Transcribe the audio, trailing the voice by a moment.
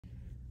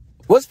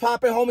What's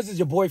poppin', homies? It's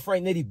your boy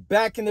Frank Nitty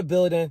back in the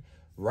building.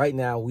 Right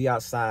now, we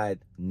outside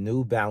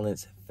New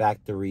Balance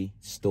factory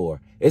store.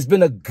 It's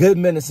been a good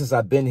minute since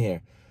I've been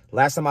here.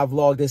 Last time I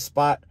vlogged this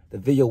spot, the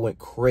video went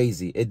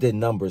crazy. It did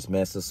numbers,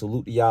 man. So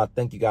salute to y'all.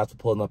 Thank you guys for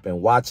pulling up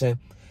and watching.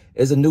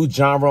 It's a new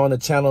genre on the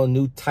channel, a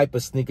new type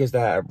of sneakers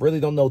that I really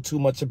don't know too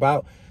much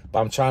about, but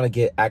I'm trying to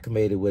get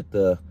acclimated with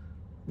the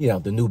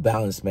New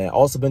Balance, man.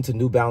 Also been to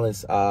New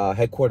Balance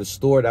headquarters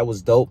store. That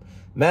was dope.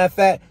 Matter of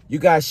fact, you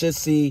guys should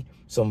see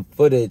some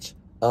footage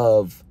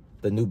of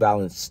the New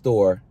Balance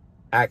store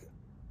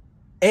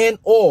here's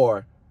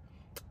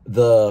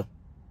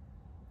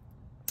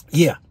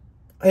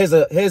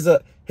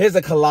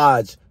a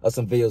collage of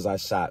some videos I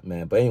shot,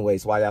 man. But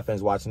anyways, while y'all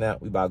fans watching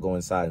that, we about to go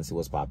inside and see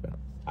what's popping.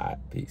 All right,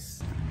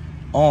 peace.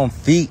 On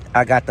feet,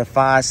 I got the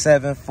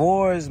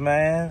 574s,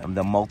 man.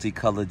 The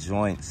multicolored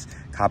joints.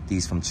 Copped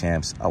these from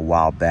Champs a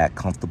while back.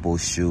 Comfortable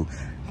shoe.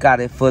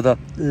 Got it for the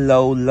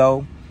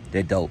low.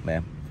 They're dope,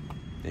 man.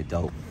 They're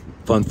dope.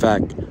 Fun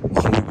fact,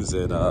 when we was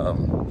at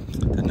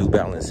the New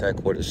Balance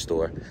headquarters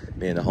store,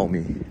 me and the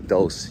homie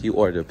Dose, he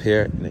ordered a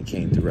pair and it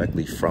came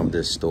directly from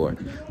this store.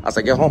 I was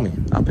like, yo,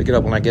 homie, I'll pick it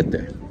up when I get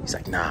there. He's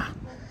like, nah,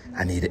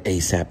 I need it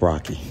ASAP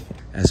Rocky.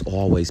 As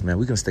always, man,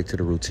 we're going to stick to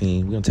the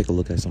routine. We're going to take a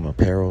look at some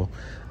apparel.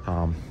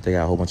 They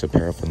got a whole bunch of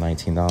apparel for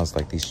 $19,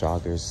 like these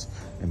joggers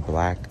in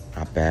black,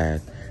 not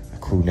bad. A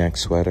crew neck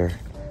sweater,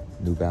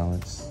 New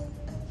Balance.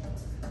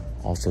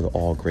 Also, the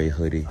all gray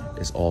hoodie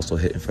is also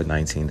hitting for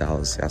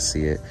 $19. I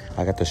see it.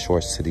 I got the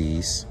shorts to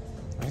these.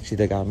 Actually,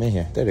 they got them in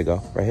here. There they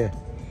go, right here.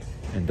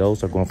 And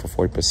those are going for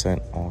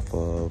 40% off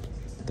of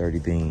 30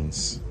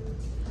 beans.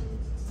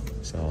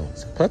 So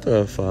it's a plethora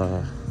of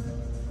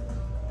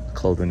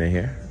clothing in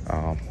here.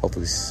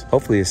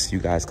 Hopefully it's you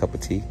guys' cup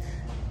of tea. You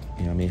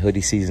know what I mean? Hoodie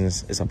season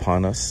is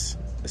upon us.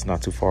 It's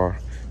not too far.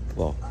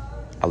 Well,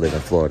 I live in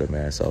Florida,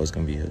 man, so it's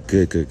gonna be a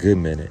good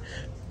minute.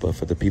 But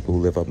for the people who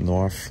live up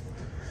north,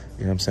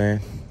 you know what I'm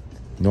saying?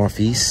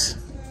 Northeast,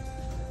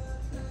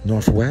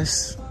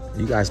 Northwest,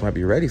 you guys might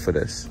be ready for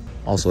this.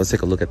 Also, let's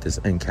take a look at this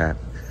end cap.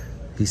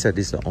 He said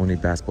these are the only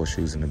basketball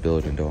shoes in the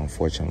building, though,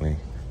 unfortunately.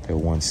 They're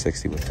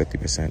 $160 with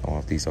 50%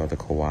 off. These are the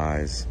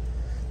Kawhis.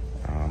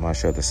 I'm not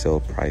sure the sale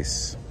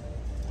price,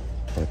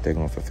 but they're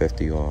going for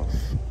 50 off.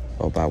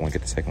 Oh, buy one,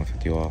 get the second one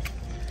 50 off.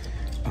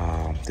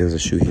 There's a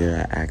shoe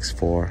here I asked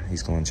for.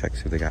 He's going to check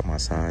if they got my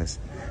size.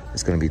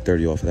 It's going to be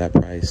 30 off of that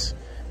price.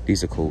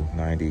 These are cool,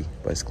 90,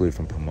 but excluded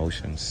from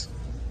promotions.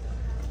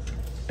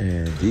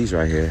 And these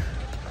right here,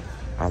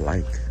 I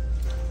like.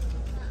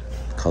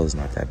 The color's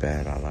not that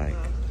bad, I like.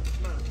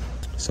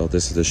 So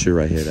this is the shoe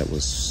right here that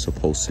was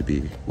supposed to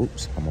be,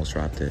 oops, almost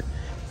dropped it.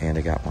 And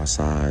they got my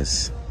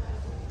size.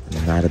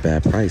 Not a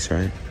bad price,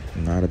 right?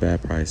 Not a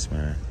bad price,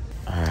 man.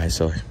 All right,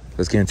 so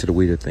let's get into the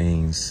weirder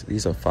things.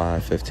 These are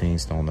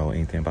 515s, don't know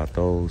anything about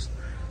those.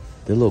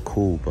 They look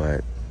cool,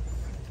 but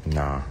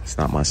nah, it's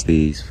not my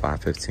steez.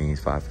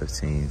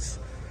 515s.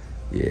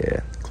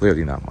 Yeah,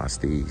 clearly not my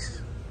steez.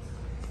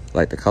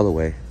 Like the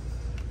colorway.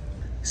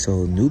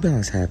 So New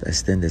Balance have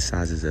extended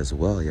sizes as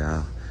well,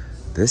 y'all.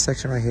 This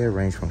section right here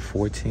range from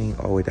 14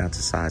 all the way down to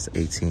size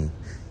 18. You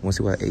want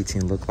to see what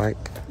 18 look like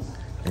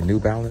in New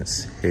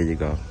Balance? Here you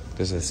go.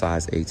 This is a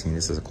size 18.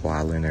 This is a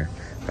quad liner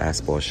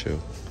basketball shoe.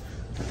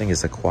 I think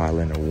it's a quad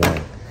liner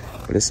 1.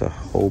 But it's a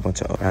whole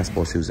bunch of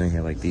basketball shoes in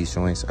here, like these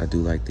joints. I do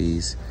like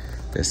these.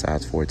 They're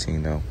size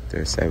 14 though.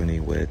 They're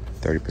 70 with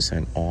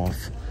 30%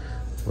 off.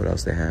 What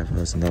else they have?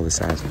 There's another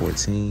size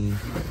 14.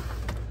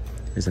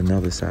 There's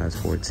another size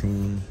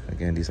 14.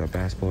 Again, these are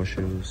basketball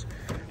shoes.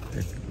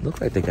 They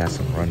look like they got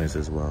some runners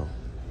as well.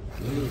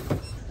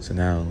 So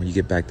now when you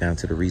get back down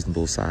to the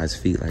reasonable size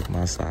feet, like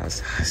my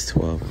size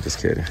 12, I'm just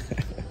kidding.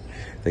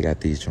 They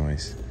got these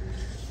joints.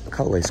 The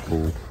colorway's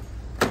cool.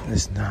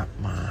 It's not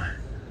my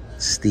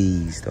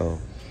steez though,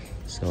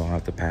 so I'll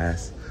have to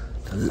pass.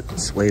 The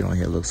suede on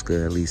here looks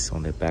good, at least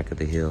on the back of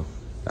the heel.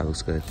 That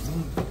looks good.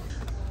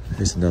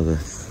 Here's another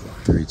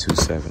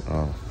 327.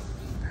 Oh,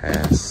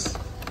 pass.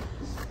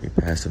 We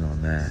passing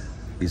on that.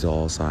 These are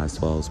all size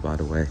 12s, by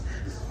the way.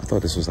 I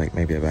thought this was like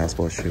maybe a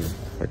basketball shoe,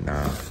 but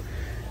nah.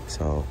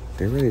 So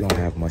they really don't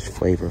have much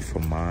flavor for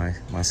my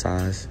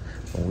size.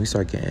 When we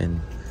start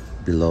getting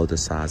below the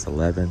size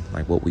 11,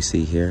 like what we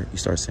see here, you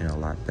start seeing a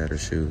lot better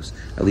shoes.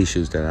 At least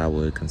shoes that I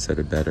would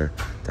consider better,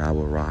 that I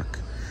would rock.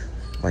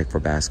 Like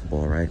for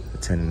basketball, right? The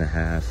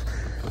 10.5,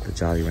 the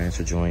Jolly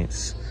Rancher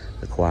joints,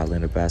 the quad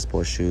liner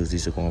basketball shoes.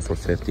 These are going for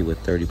 50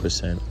 with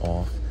 30%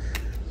 off.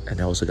 And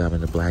they also got them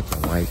in the black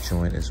and white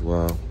joint as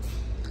well.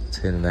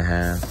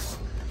 10.5.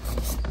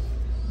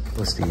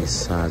 What's these?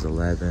 Size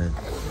 11.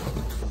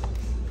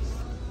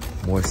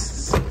 More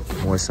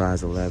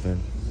size 11.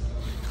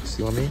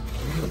 See what I mean?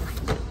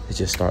 It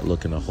just start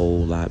looking a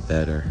whole lot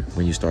better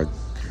when you start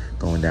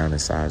going down in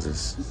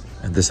sizes.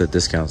 And this at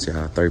discounts,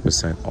 y'all.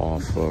 30%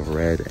 off of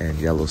red and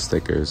yellow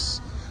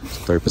stickers.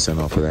 30%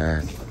 off of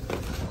that.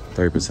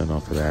 30%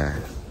 off of that.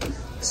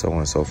 So on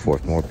and so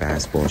forth. More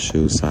basketball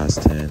shoes, size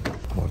 10.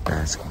 More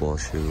basketball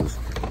shoes.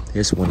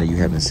 Here's one that you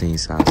haven't seen,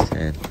 size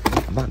 10.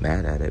 I'm not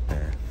mad at it,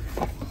 man.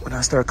 When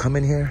I start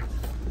coming here,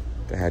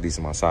 They had these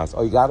in my size.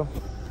 Oh, you got them?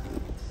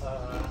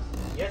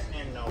 Yes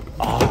and no.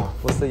 Oh,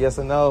 what's the yes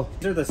and no?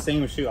 They're the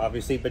same shoe,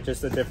 obviously, but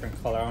just a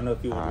different color. I don't know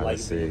if you would like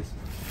these.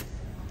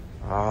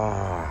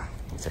 Let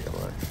me take a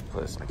look.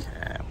 Put this in the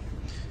cam.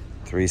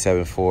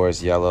 374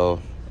 is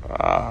yellow.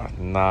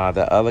 Nah,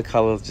 the other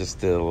colors just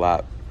did a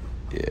lot.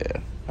 Yeah,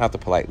 I have to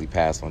politely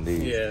pass on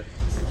these. Yeah.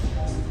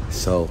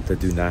 So they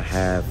do not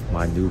have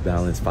my New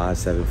Balance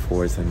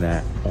 574s in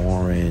that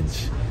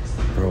orange.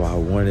 Bro, I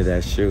wanted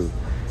that shoe.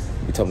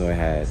 You told me I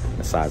had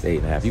a size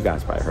 8.5. You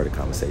guys probably heard the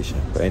conversation.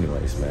 But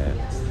anyways, man,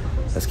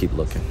 let's keep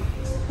looking.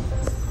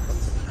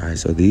 All right,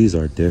 so these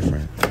are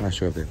different. I'm not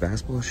sure if they're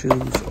basketball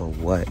shoes or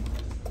what.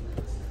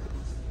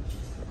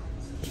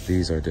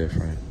 These are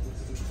different.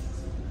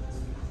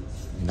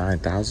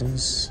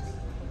 9,000s,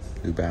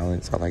 New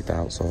Balance. I like the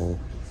outsole.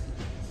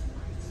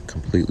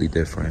 Completely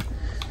different.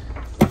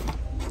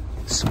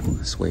 So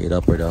let's weigh it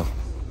upper though.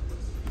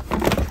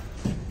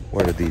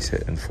 What are these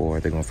hitting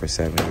for? They're going for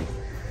 70.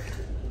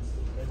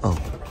 Oh,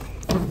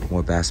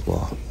 more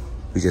basketball.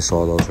 We just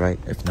saw those, right?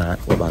 If not,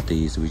 what about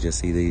these? Do we just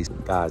see these?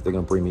 Guys, they're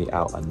gonna bring me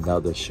out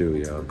another shoe,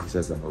 yo. It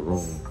says a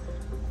maroon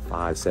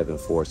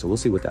 574. So we'll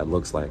see what that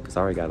looks like. Cause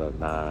I already got a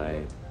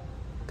 9.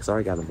 Cause I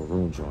already got a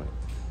maroon joint.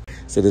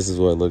 So this is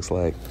what it looks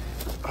like.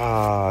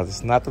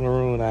 It's not the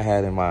maroon I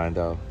had in mind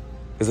though.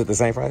 Is it the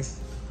same price?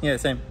 Yeah,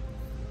 same.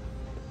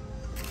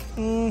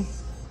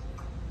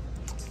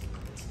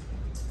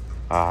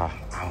 I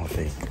don't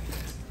think.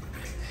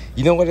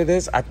 You know what it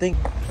is? I think.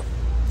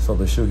 So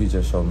the shoe he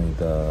just showed me,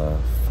 the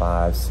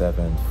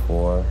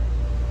 574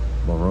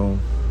 maroon,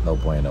 no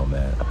bueno,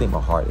 man. I think my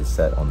heart is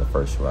set on the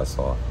first shoe I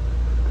saw.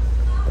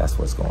 That's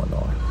what's going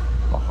on.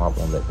 My heart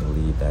won't let me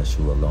leave that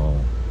shoe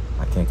alone.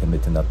 I can't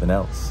commit to nothing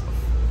else.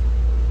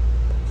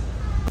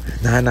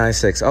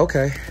 996,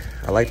 okay.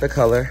 I like the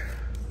color.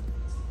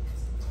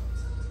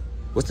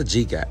 What's the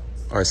G gap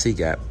or C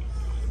gap?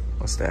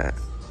 What's that?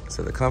 Is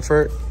it the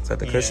comfort? Is that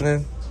the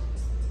cushioning?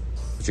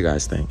 What you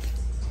guys think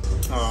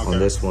on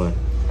this one?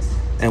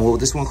 And what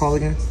would this one call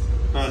again?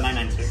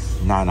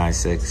 996.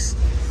 996.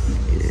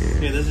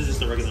 Yeah, this is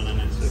just a regular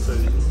 996. So,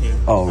 yeah.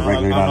 Oh,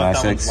 regular 996. I don't know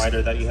if that one's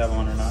wider that you have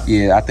on or not.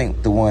 Yeah, I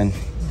think the one,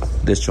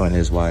 this joint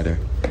is wider.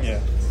 Yeah.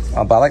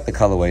 But I like the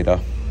colorway though.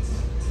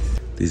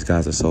 These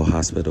guys are so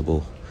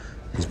hospitable.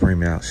 He's bringing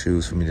me out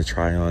shoes for me to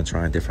try on,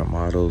 trying different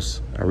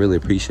models. I really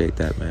appreciate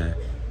that, man.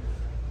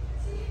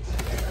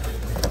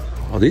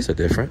 Oh, these are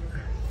different.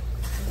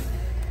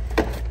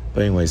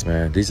 But anyways,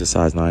 man, these are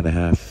size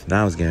 9.5.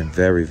 Now it's getting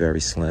very, very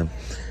slim.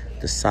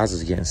 The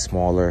sizes are getting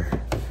smaller,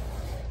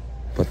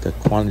 but the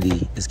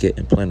quantity is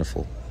getting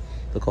plentiful.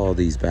 Look at all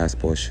these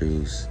basketball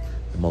shoes,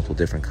 in multiple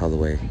different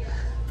colorway.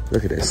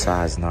 Look at this,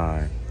 size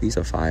 9. These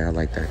are fire. I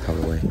like that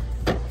colorway.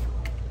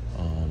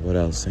 What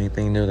else?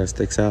 Anything new that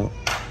sticks out?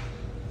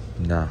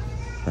 Nah,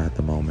 not at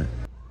the moment.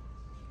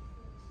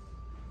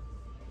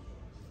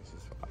 This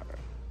is fire.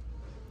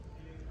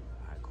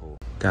 All right, cool.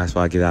 Guys,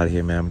 before I get out of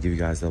here, man, I'm gonna give you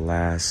guys the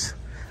last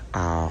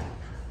that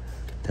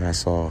I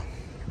saw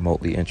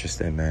remotely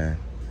interesting, man.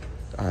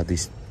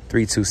 These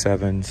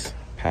 327s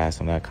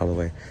passed on that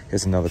colorway.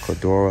 Here's another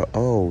Cordura.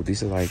 Oh,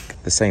 these are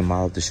like the same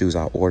model of the shoes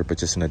I ordered, but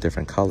just in a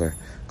different color.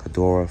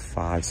 Cordura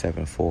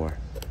 574.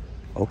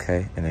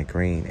 Okay, and they're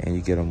green, and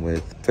you get them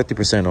with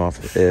 50%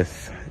 off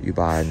if you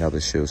buy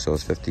another shoe. So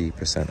it's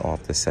 50%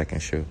 off the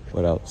second shoe.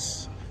 What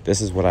else?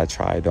 This is what I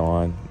tried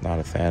on. Not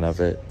a fan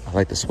of it. I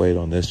like the suede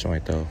on this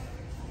joint though.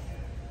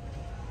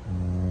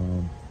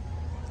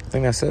 I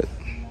think that's it.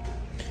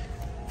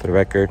 For the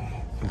record,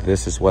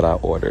 this is what I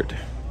ordered.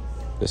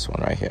 This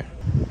one right here.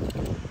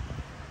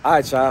 All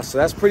right, y'all, so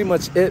that's pretty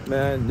much it,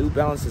 man. New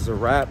Balance is a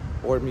wrap.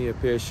 Ordered me a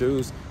pair of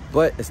shoes,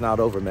 but it's not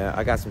over, man.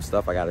 I got some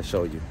stuff I gotta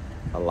show you.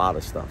 A lot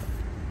of stuff.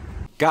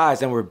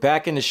 Guys, and we're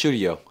back in the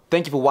studio.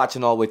 Thank you for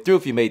watching all the way through.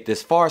 If you made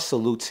this far,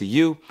 salute to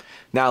you.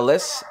 Now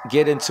let's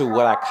get into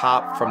what I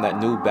copped from that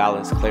New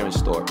Balance clearance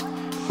store.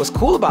 What's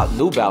cool about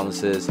New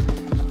Balance is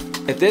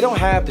if they don't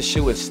have the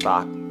shoe in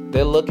stock,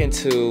 they look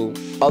into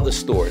other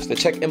stores. They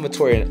check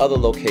inventory in other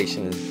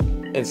locations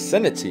and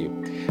send it to you.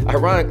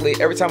 Ironically,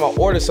 every time I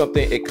order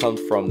something, it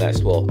comes from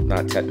that, well,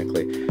 not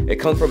technically. It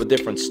comes from a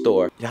different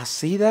store. Y'all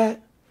see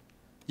that?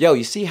 Yo,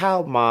 you see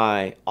how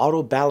my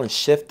auto balance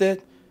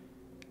shifted?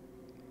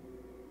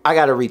 I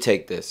gotta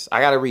retake this. I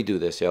gotta redo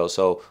this, yo.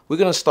 So we're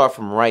gonna start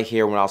from right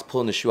here when I was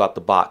pulling the shoe out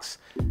the box.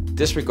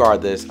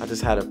 Disregard this. I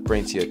just had to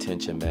bring to your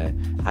attention,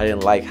 man. I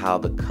didn't like how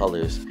the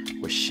colors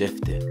were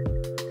shifted.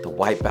 The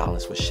white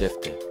balance was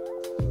shifted.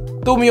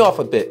 Threw me off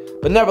a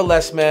bit, but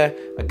nevertheless, man,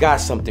 I got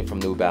something from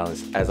New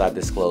Balance as I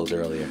disclosed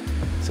earlier.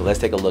 So let's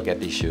take a look at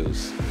these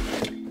shoes.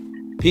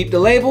 Peep the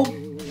label.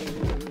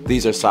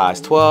 These are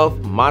size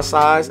 12, my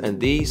size,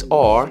 and these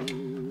are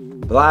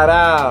flat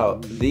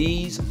out.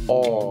 These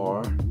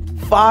are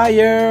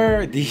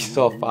fire. These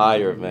are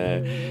fire,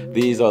 man.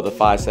 These are the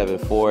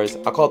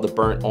 574s. I call it the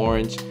burnt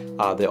orange.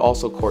 They're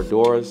also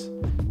Corduras,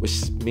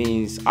 which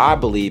means, I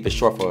believe, it's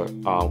short for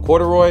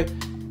corduroy.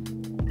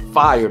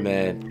 Fire,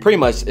 man. Pretty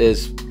much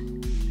is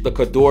the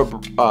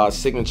Cordura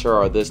signature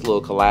or this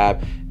little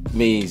collab.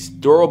 means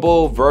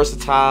durable,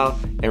 versatile,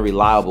 and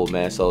reliable,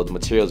 man. So the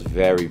material is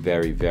very,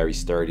 very, very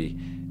sturdy,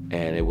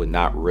 and it would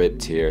not rip,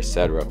 tear,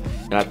 etc.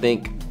 And I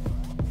think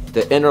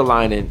the inner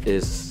lining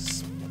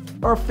is,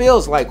 or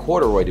feels like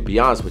corduroy, to be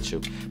honest with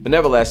you. But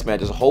nevertheless, man,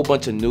 there's a whole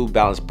bunch of New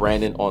Balance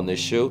branding on this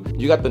shoe.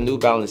 You got the New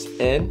Balance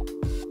N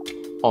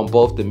on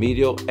both the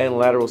medial and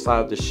lateral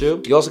side of the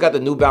shoe. You also got the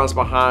New Balance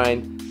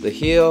behind the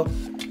heel.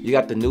 You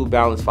got the New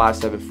Balance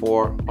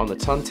 574 on the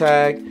tongue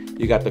tag.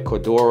 You got the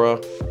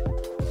Cordura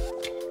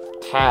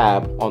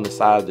tab on the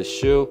side of the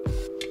shoe.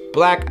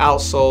 Black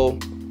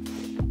outsole,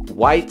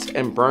 white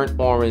and burnt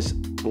orange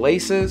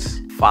laces.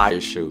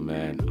 Fire shoe,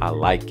 man. I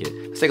like it.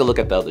 Let's take a look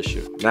at the other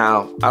shoe.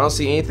 Now, I don't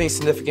see anything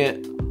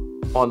significant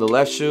on the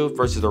left shoe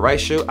versus the right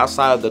shoe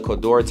outside of the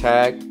Cordura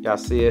tag. Y'all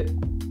see it?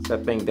 It's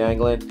that thing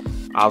dangling.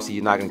 Obviously,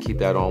 you're not gonna keep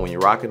that on when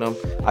you're rocking them.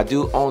 I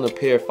do own a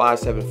pair of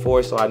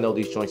 574, so I know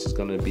these joints is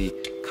gonna be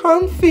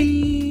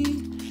comfy.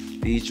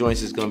 These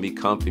joints is gonna be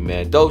comfy,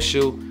 man. Dope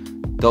shoe,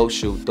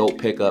 dope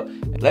pickup.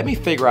 Let me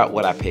figure out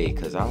what I paid,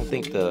 because I don't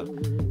think the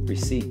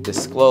receipt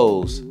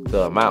disclosed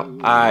the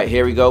amount. All right,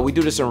 here we go. We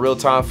do this in real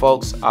time,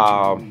 folks.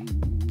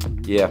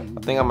 Yeah,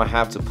 I think I'm gonna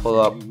have to pull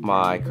up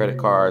my credit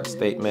card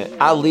statement.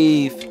 I'll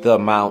leave the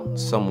amount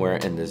somewhere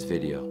in this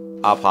video.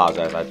 I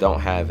apologize, I don't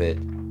have it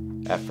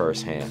at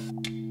first hand.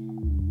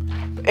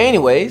 But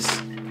anyways,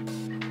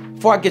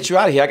 before I get you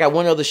out of here, I got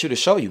one other shoe to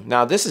show you.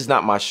 Now, this is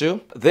not my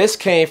shoe. This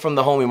came from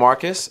the homie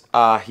Marcus.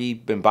 He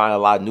been buying a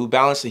lot of New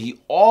Balance, and he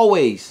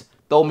always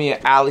throw me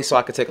an alley so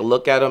I could take a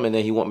look at them, and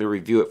then he want me to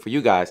review it for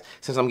you guys.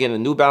 Since I'm getting a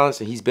New Balance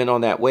and he's been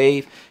on that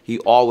wave, he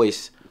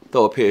always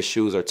throw a pair of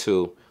shoes or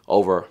two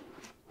over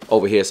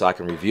here so I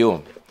can review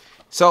them.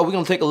 So we're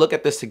gonna take a look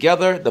at this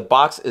together. The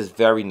box is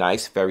very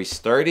nice, very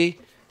sturdy.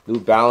 New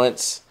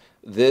Balance.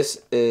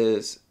 This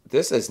is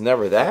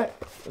never that.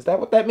 Is that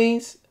what that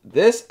means?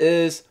 This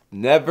is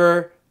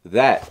never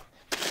that.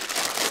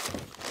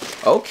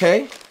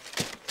 Okay.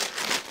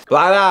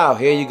 Blah,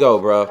 here you go,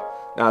 bro.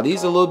 Now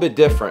these are a little bit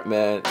different,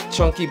 man.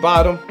 Chunky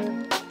bottom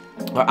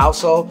or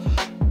outsole.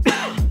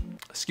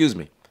 Excuse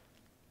me.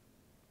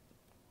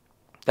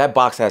 That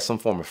box has some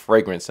form of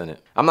fragrance in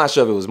it. I'm not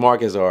sure if it was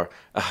Marcus or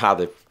how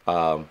they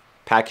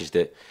packaged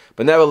it.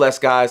 But nevertheless,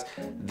 guys,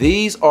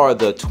 these are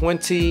the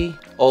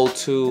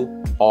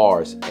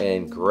 2002Rs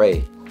in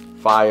gray.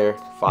 Fire,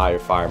 fire,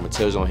 fire.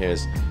 Materials on here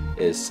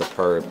is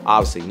superb.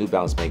 Obviously, New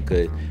Balance make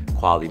good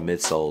quality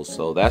midsoles.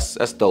 So that's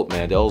dope,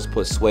 man. They always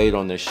put suede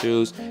on their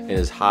shoes, and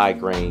it's high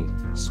grain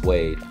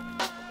suede.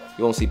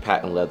 You won't see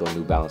patent leather on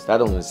New Balance. That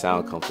don't even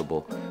sound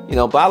comfortable. You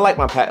know, but I like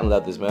my patent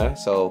leathers, man.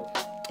 So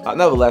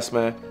nevertheless,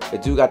 man, they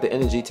do got the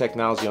energy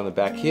technology on the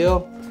back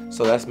heel,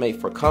 so that's made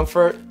for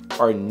comfort.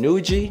 Or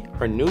Nuji,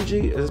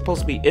 is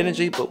supposed to be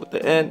energy, but with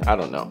the N, I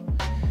don't know.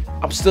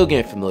 I'm still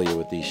getting familiar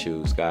with these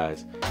shoes,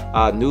 guys.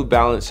 New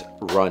Balance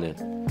running.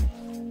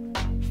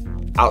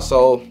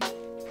 Outsole,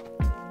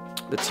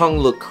 the tongue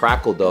look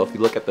crackled though. If you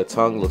look at the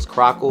tongue, it looks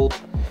crackled.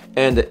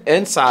 And the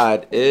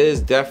inside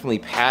is definitely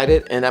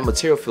padded, and that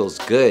material feels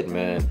good,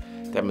 man.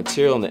 That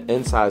material on the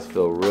insides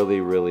feel really,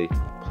 really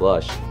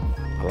plush.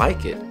 I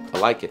like it. I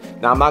like it.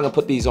 Now, I'm not gonna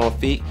put these on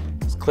feet.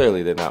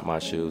 Clearly, they're not my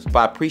shoes, but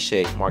I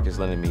appreciate Marcus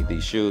lending me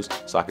these shoes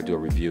so I could do a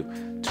review.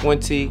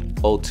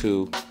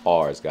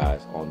 2002Rs,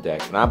 guys, on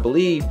deck. And I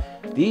believe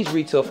these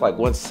retail for like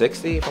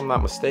 $160, if I'm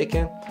not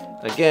mistaken.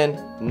 Again,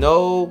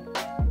 no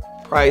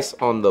price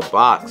on the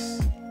box.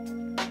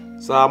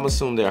 So I'm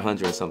assuming they're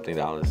 $100 and something.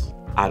 I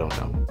don't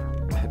know.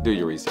 Do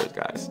your research,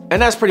 guys.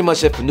 And that's pretty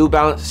much it for New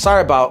Balance.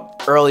 Sorry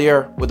about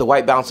earlier with the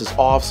white balances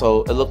off,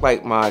 so it looked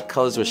like my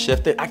colors were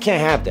shifted. I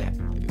can't have that.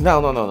 No.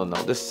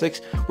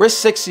 We're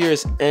 6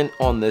 years in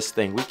on this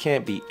thing. We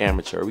can't be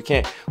amateur. We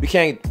can't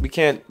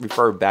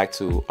refer back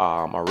to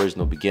our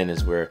original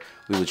beginnings where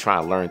we were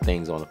trying to learn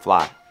things on the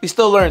fly. We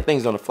still learn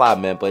things on the fly,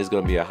 man, but it's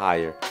gonna be a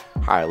higher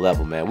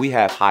level, man. We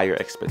have higher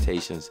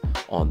expectations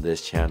on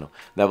this channel.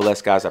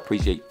 Nevertheless, guys, I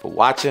appreciate you for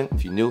watching.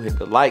 If you're new, hit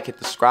the like, hit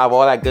the subscribe,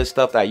 all that good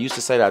stuff that I used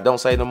to say that I don't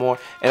say no more.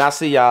 And I'll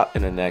see y'all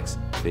in the next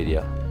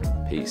video.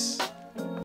 Peace.